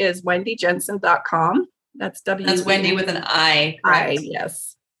website is wendyjensen.com. That's Wendy with an I, correct?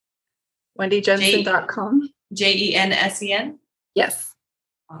 Yes. wendyjensen.com. JENSEN? Yes.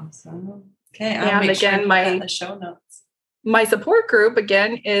 Awesome. Okay. And again, the show notes. My support group,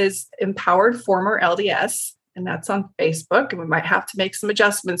 again, is Empowered Former LDS. And that's on Facebook. And we might have to make some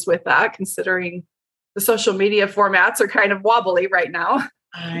adjustments with that, considering the social media formats are kind of wobbly right now.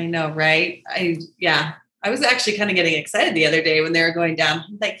 I know, right? I was actually kind of getting excited the other day when they were going down.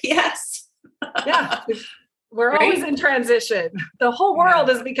 I'm like, yes. Yeah. We're always in transition. The whole world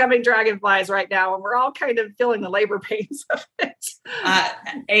is becoming dragonflies right now, and we're all kind of feeling the labor pains of it.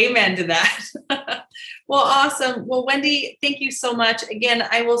 Amen to that. Well, awesome. Well, Wendy, thank you so much. Again,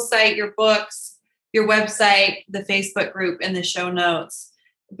 I will cite your books, your website, the Facebook group, and the show notes.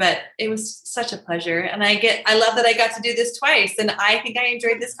 But it was such a pleasure. And I love that I got to do this twice. And I think I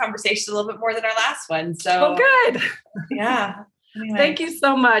enjoyed this conversation a little bit more than our last one. So good. Yeah. Anyway. Thank you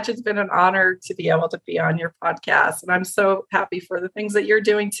so much. It's been an honor to be able to be on your podcast. And I'm so happy for the things that you're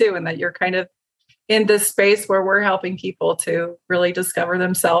doing too. And that you're kind of in this space where we're helping people to really discover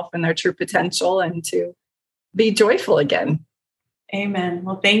themselves and their true potential and to be joyful again. Amen.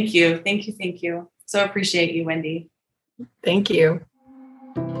 Well, thank you. Thank you. Thank you. So appreciate you, Wendy. Thank you.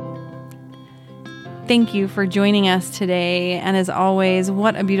 Thank you for joining us today. And as always,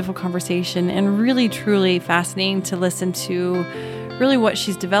 what a beautiful conversation and really, truly fascinating to listen to really what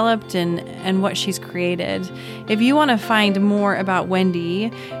she's developed and what she's created. If you want to find more about Wendy,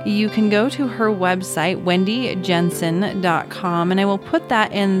 you can go to her website, wendyjensen.com, and I will put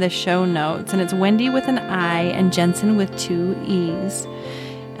that in the show notes. And it's Wendy with an I and Jensen with 2 E's.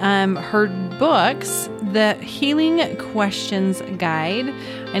 Her books, The Healing Questions Guide,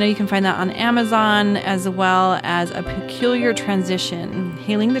 I know you can find that on Amazon, as well as A Peculiar Transition,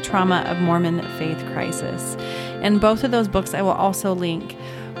 Healing the Trauma of Mormon Faith Crisis. And both of those books I will also link.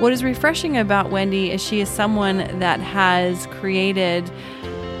 What is refreshing about Wendy is she is someone that has created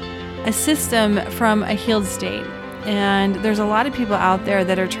a system from a healed state. And there's a lot of people out there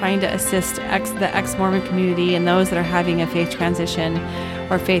that are trying to assist the ex-Mormon community and those that are having a faith transition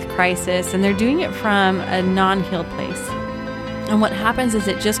or faith crisis, and they're doing it from a non-healed place. And what happens is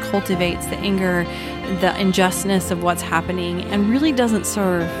it just cultivates the anger, the injustice of what's happening, and really doesn't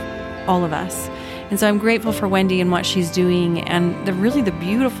serve all of us. And so I'm grateful for Wendy and what she's doing, and the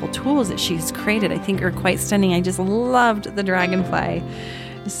beautiful tools that she's created, I think, are quite stunning. I just loved the dragonfly.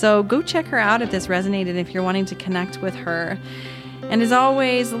 So go check her out if this resonated, if you're wanting to connect with her. And as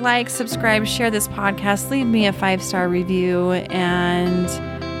always, like, subscribe, share this podcast, leave me a 5-star review, and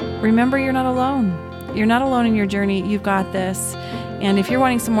remember, you're not alone. You're not alone in your journey. You've got this. And if you're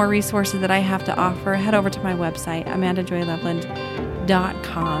wanting some more resources that I have to offer, head over to my website,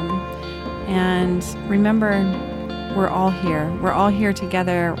 amandajoyloveland.com. And remember, we're all here. We're all here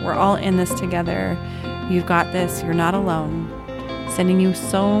together. We're all in this together. You've got this. You're not alone. Sending you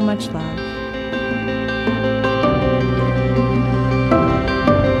so much love.